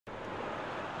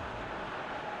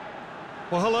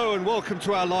Well, hello and welcome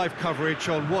to our live coverage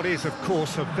on what is, of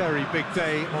course, a very big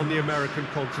day on the American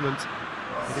continent.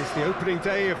 It is the opening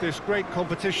day of this great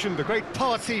competition, the great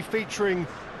party featuring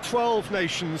 12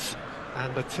 nations,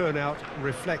 and the turnout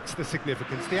reflects the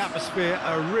significance. The atmosphere,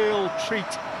 a real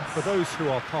treat for those who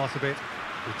are part of it.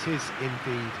 It is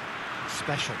indeed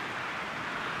special.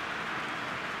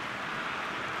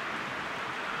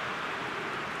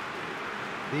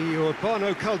 The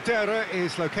Urbano Caldera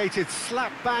is located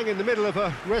slap bang in the middle of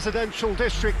a residential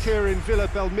district here in Villa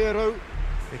Belmiro.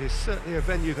 It is certainly a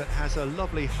venue that has a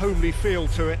lovely homely feel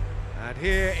to it. And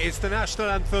here is the national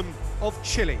anthem of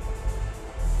Chile.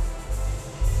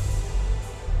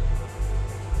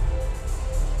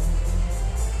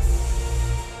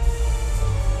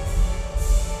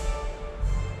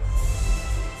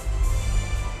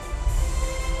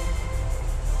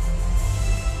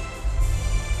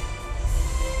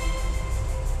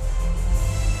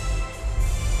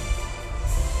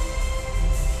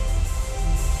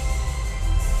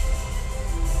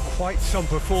 Quite some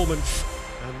performance,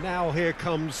 and now here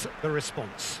comes the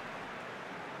response.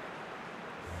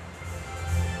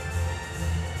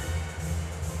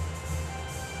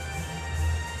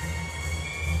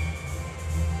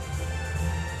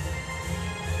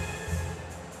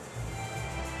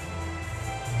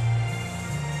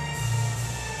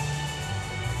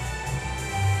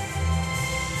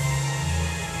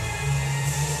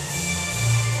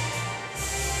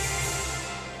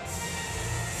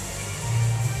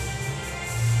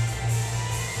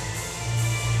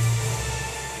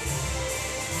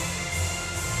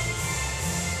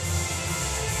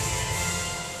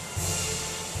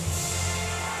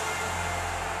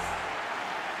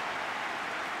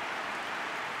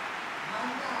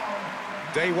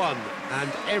 Day one, and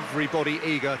everybody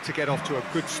eager to get off to a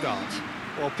good start.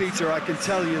 Well, Peter, I can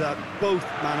tell you that both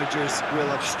managers will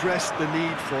have stressed the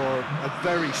need for a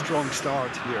very strong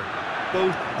start here.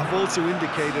 Both have also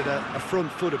indicated a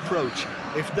front foot approach.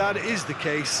 If that is the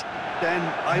case, then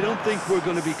I don't think we're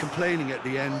going to be complaining at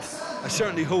the end. I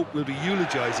certainly hope we'll be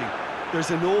eulogising. There's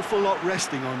an awful lot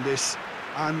resting on this,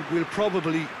 and we'll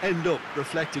probably end up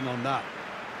reflecting on that.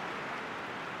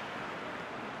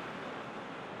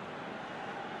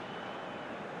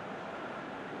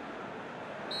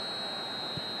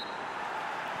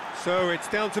 So it's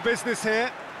down to business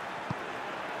here.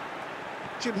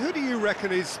 Jim, who do you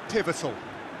reckon is pivotal?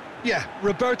 Yeah,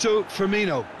 Roberto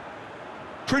Firmino.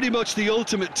 Pretty much the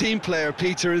ultimate team player,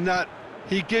 Peter, in that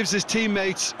he gives his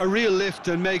teammates a real lift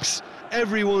and makes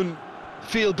everyone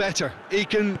feel better. He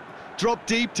can drop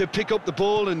deep to pick up the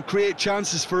ball and create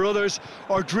chances for others,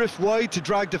 or drift wide to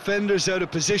drag defenders out of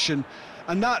position,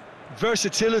 and that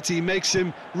versatility makes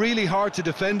him really hard to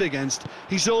defend against.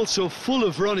 He's also full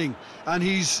of running, and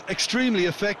he's extremely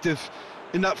effective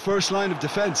in that first line of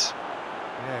defence.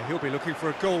 Yeah, he'll be looking for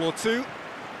a goal or two.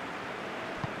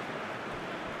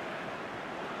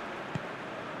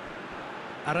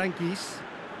 Aranguiz.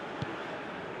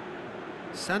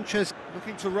 Sanchez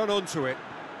looking to run onto it.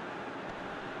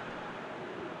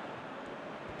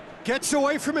 Gets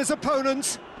away from his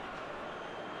opponent.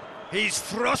 He's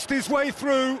thrust his way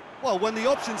through. Well, when the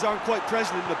options aren't quite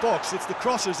present in the box, it's the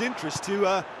crosser's interest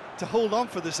to hold on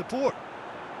for the support.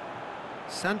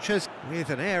 Sanchez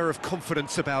with an air of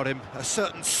confidence about him, a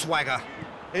certain swagger.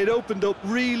 It opened up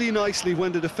really nicely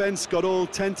when the defence got all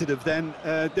tentative then.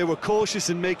 They were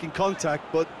cautious in making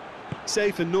contact, but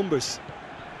safe in numbers.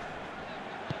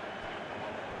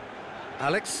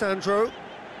 Alexandro.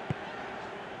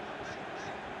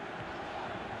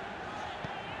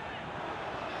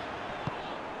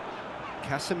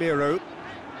 Casemiro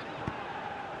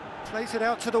plays it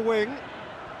out to the wing.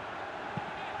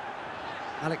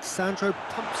 Alexandro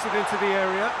pumps it into the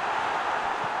area.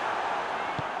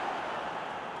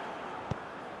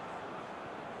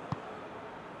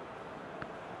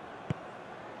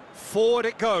 Forward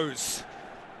it goes.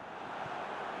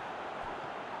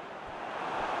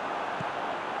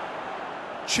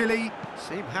 Chile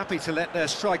seem happy to let their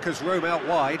strikers roam out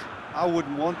wide. I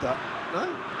wouldn't want that.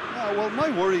 No? Well, my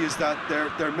worry is that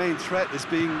their main threat is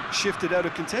being shifted out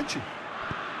of contention.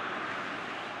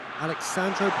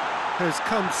 Alexandro has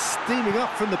come steaming up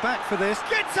from the back for this.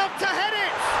 Gets up to head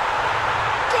it!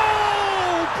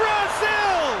 Goal!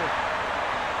 Brazil!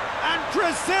 And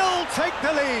Brazil take the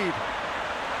lead.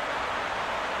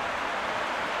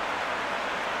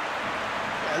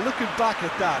 Yeah, looking back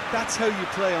at that, that's how you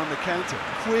play on the counter.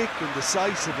 Quick and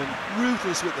decisive and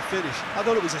ruthless with the finish. I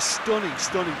thought it was a stunning,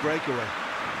 stunning breakaway.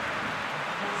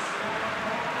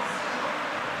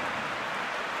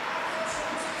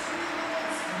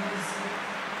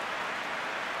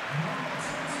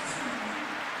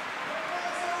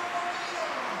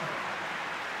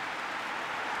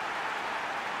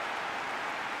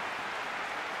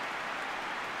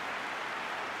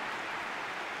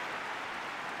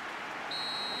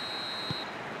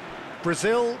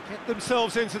 Brazil get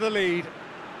themselves into the lead.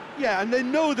 Yeah, and they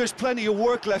know there's plenty of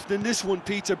work left in this one,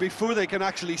 Peter, before they can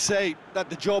actually say that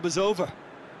the job is over.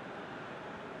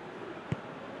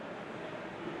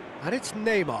 And it's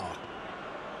Neymar.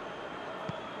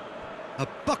 A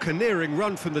buccaneering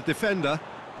run from the defender.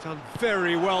 Done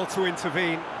very well to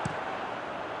intervene.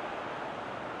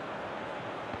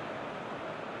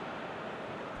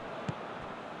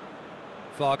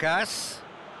 Vargas.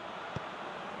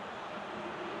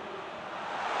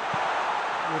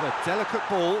 With a delicate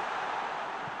ball.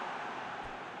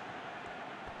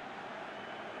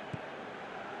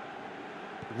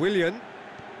 Willian.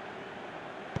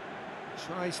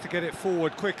 Tries to get it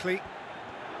forward quickly.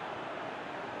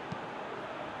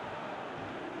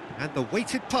 And the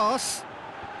weighted pass.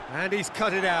 And he's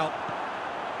cut it out.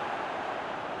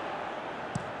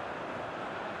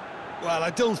 Well,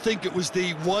 I don't think it was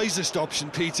the wisest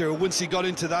option, Peter, once he got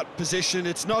into that position.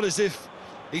 It's not as if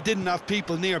he didn't have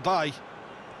people nearby.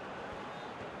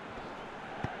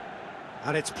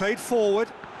 And it's played forward.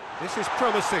 This is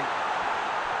promising.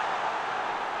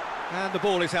 And the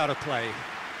ball is out of play.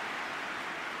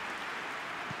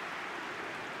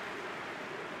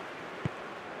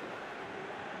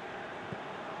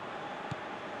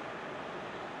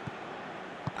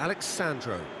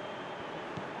 Alexandro.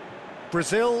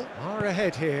 Brazil are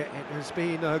ahead here. It has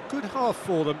been a good half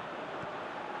for them.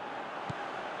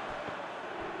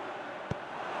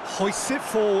 Hoists it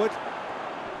forward.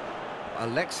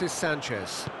 Alexis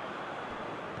Sanchez.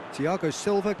 Thiago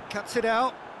Silva cuts it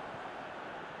out.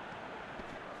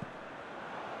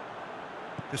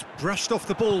 Just brushed off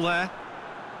the ball there.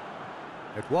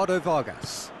 Eduardo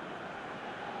Vargas.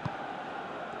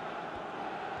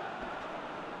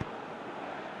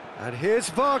 And here's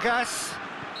Vargas.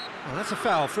 Oh, that's a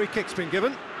foul. Free kick's been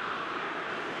given.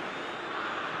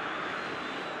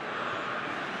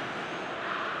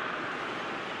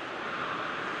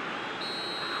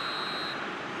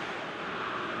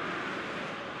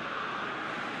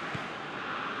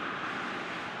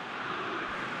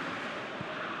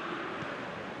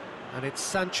 And it's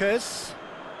Sanchez.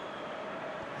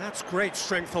 That's great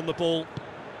strength on the ball.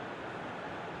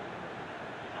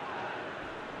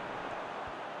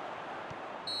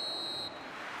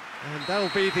 And that'll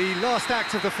be the last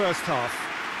act of the first half.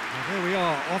 And there we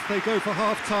are, off they go for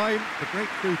half-time. The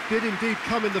breakthrough did indeed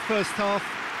come in the first half,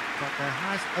 but there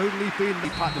has only been... They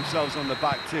pat themselves on the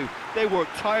back too. They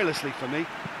worked tirelessly for me.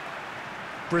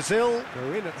 Brazil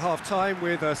go in at half-time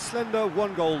with a slender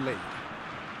one-goal lead.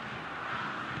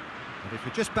 And if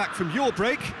you're just back from your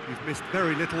break, you've missed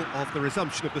very little of the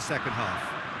resumption of the second half.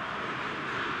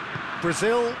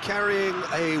 Brazil carrying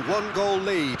a one-goal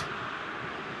lead.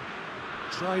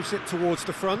 Drives it towards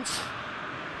the front.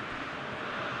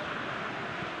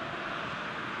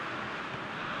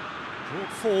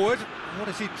 Brought forward. What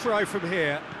does he try from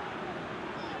here?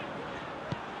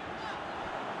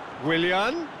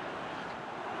 Willian.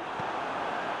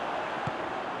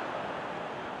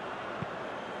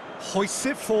 Hoists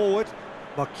it forward.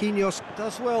 Marquinhos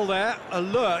does well there.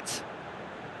 Alert.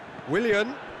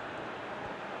 Willian.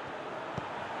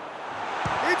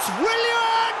 It's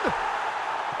Willian!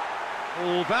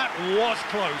 Oh, that was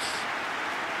close.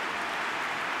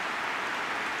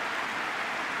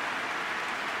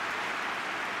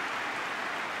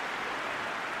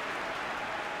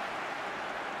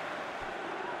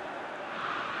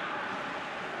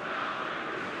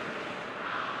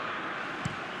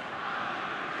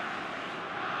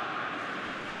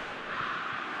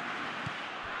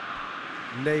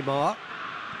 Neymar.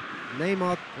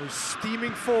 Neymar goes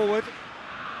steaming forward.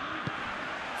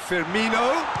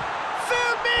 Firmino.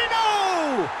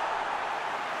 Firmino!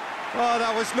 Oh,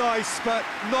 that was nice, but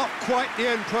not quite the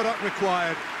end product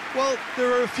required. Well,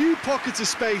 there are a few pockets of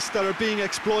space that are being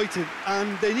exploited,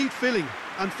 and they need filling,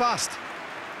 and fast.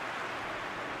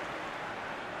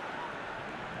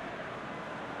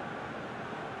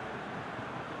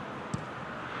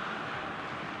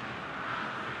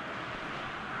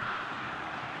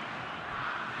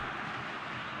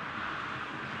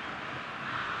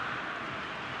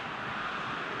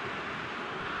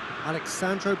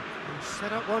 Alexandro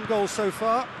set up one goal so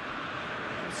far.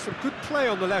 Some good play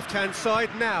on the left-hand side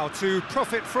now to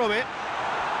profit from it.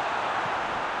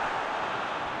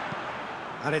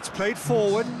 And it's played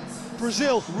forward.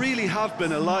 Brazil really have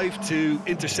been alive to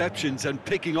interceptions and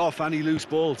picking off any loose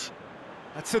balls.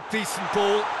 That's a decent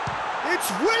ball. It's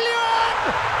Willian!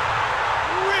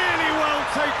 Really well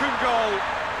taken goal.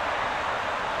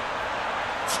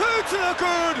 2 to the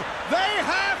good. They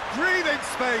have breathing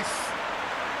space.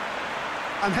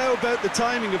 And how about the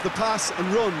timing of the pass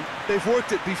and run? They've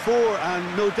worked it before, and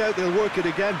no doubt they'll work it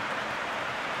again.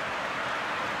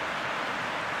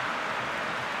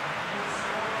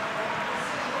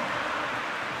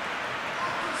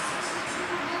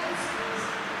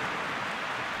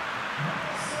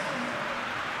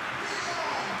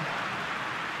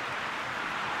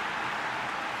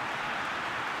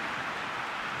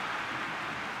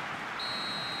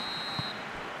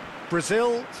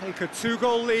 Brazil take a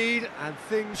 2-goal lead, and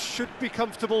things should be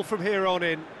comfortable from here on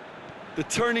in. The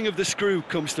turning of the screw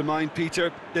comes to mind, Peter.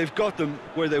 They've got them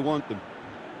where they want them.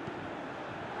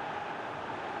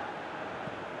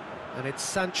 And it's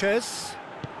Sanchez.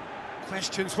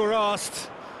 Questions were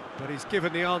asked, but he's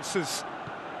given the answers.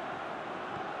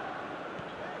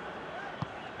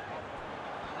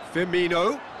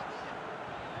 Firmino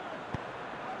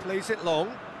plays it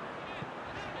long.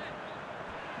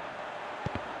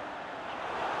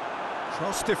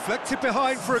 Cross deflected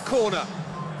behind for a corner.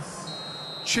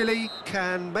 Chile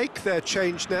can make their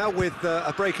change now with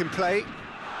a break in play.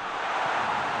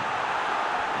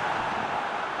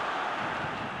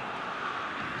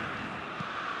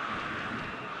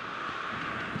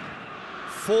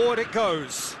 Forward it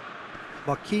goes.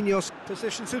 Marquinhos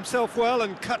positions himself well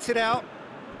and cuts it out.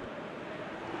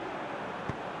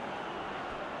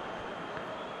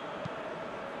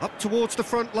 Up towards the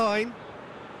front line.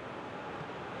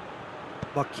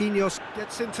 Marquinhos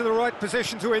gets into the right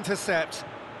position to intercept.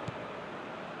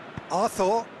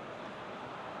 Arthur.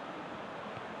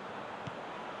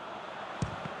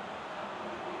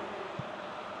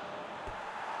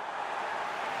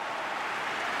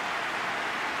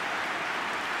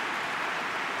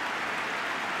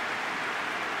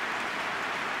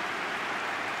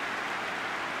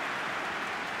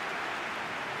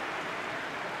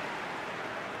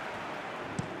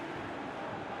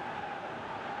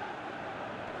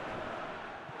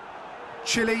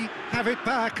 Chile have it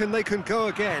back and they can go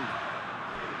again.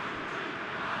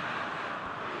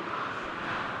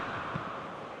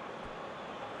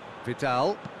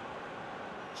 Vidal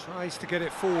tries to get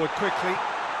it forward quickly.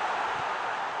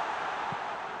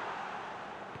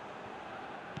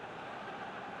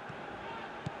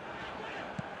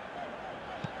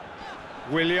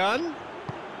 Willian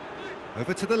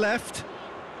over to the left.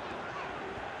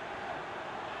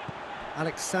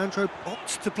 Alexandro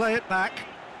opts to play it back.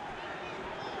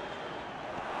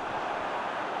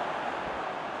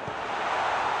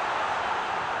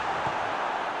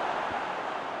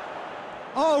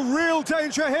 Oh, real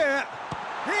danger here.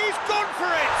 He's gone for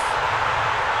it!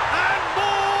 And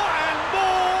more, and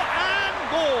more, and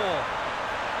more!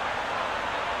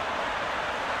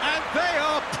 And they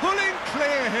are pulling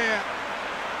clear here.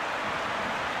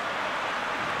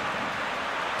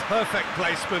 Perfect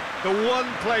placement, the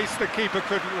one place the keeper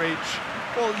couldn't reach.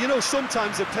 Well, you know,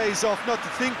 sometimes it pays off not to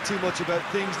think too much about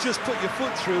things, just put your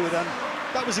foot through it, and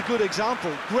that was a good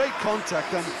example. Great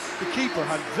contact, and the keeper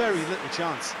had very little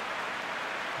chance.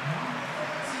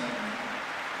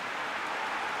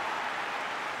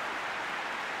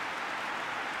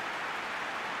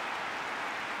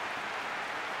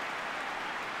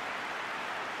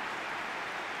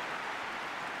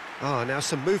 Now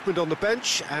some movement on the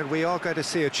bench, and we are going to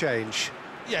see a change.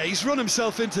 Yeah, he's run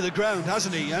himself into the ground,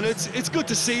 hasn't he? And it's good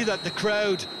to see that the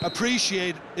crowd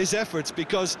appreciate his efforts,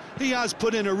 because he has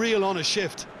put in a real honest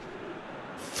shift.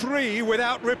 3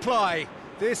 without reply.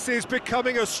 This is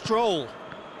becoming a stroll.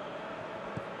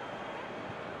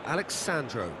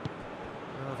 Alexandro.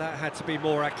 Oh, that had to be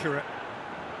more accurate.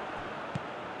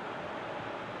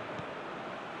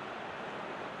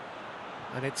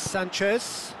 And it's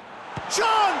Sanchez.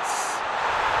 Chance!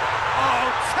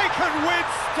 Oh, taken with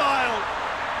style!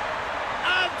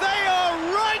 And they are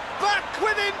right back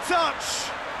within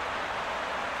touch!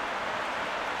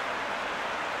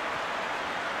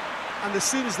 And as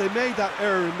soon as they made that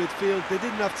error in midfield, they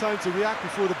didn't have time to react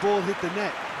before the ball hit the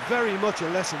net. Very much a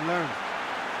lesson learned.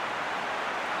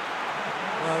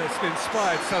 Well, it's an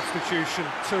inspired substitution.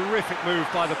 Terrific move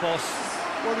by the boss.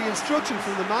 Well, the instruction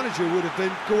from the manager would have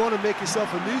been, go on and make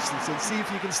yourself a nuisance and see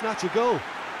if you can snatch a goal.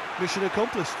 Mission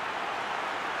accomplished.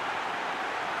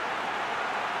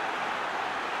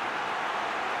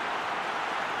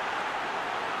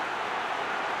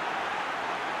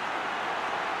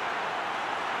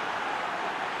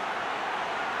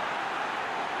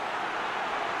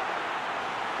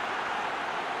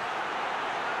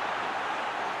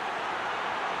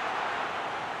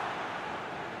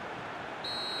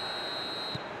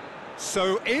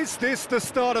 So is this the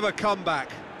start of a comeback?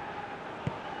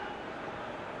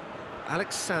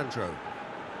 Alexandro.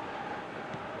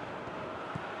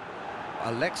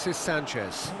 Alexis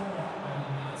Sanchez.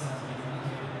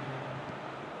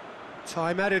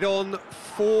 Time added on,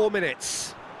 4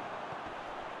 minutes.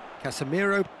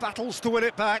 Casemiro battles to win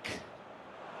it back.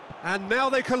 And now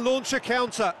they can launch a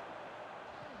counter.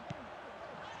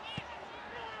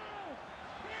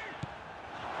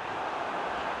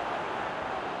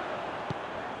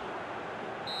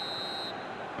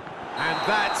 And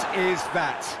that is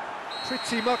that.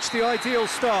 Pretty much the ideal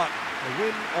start. A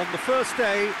win on the first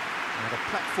day, and a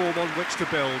platform on which to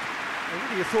build.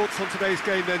 What are your thoughts on today's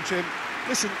game then, Jim?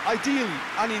 Listen, ideally,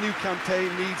 any new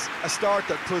campaign needs a start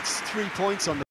that puts 3 points on the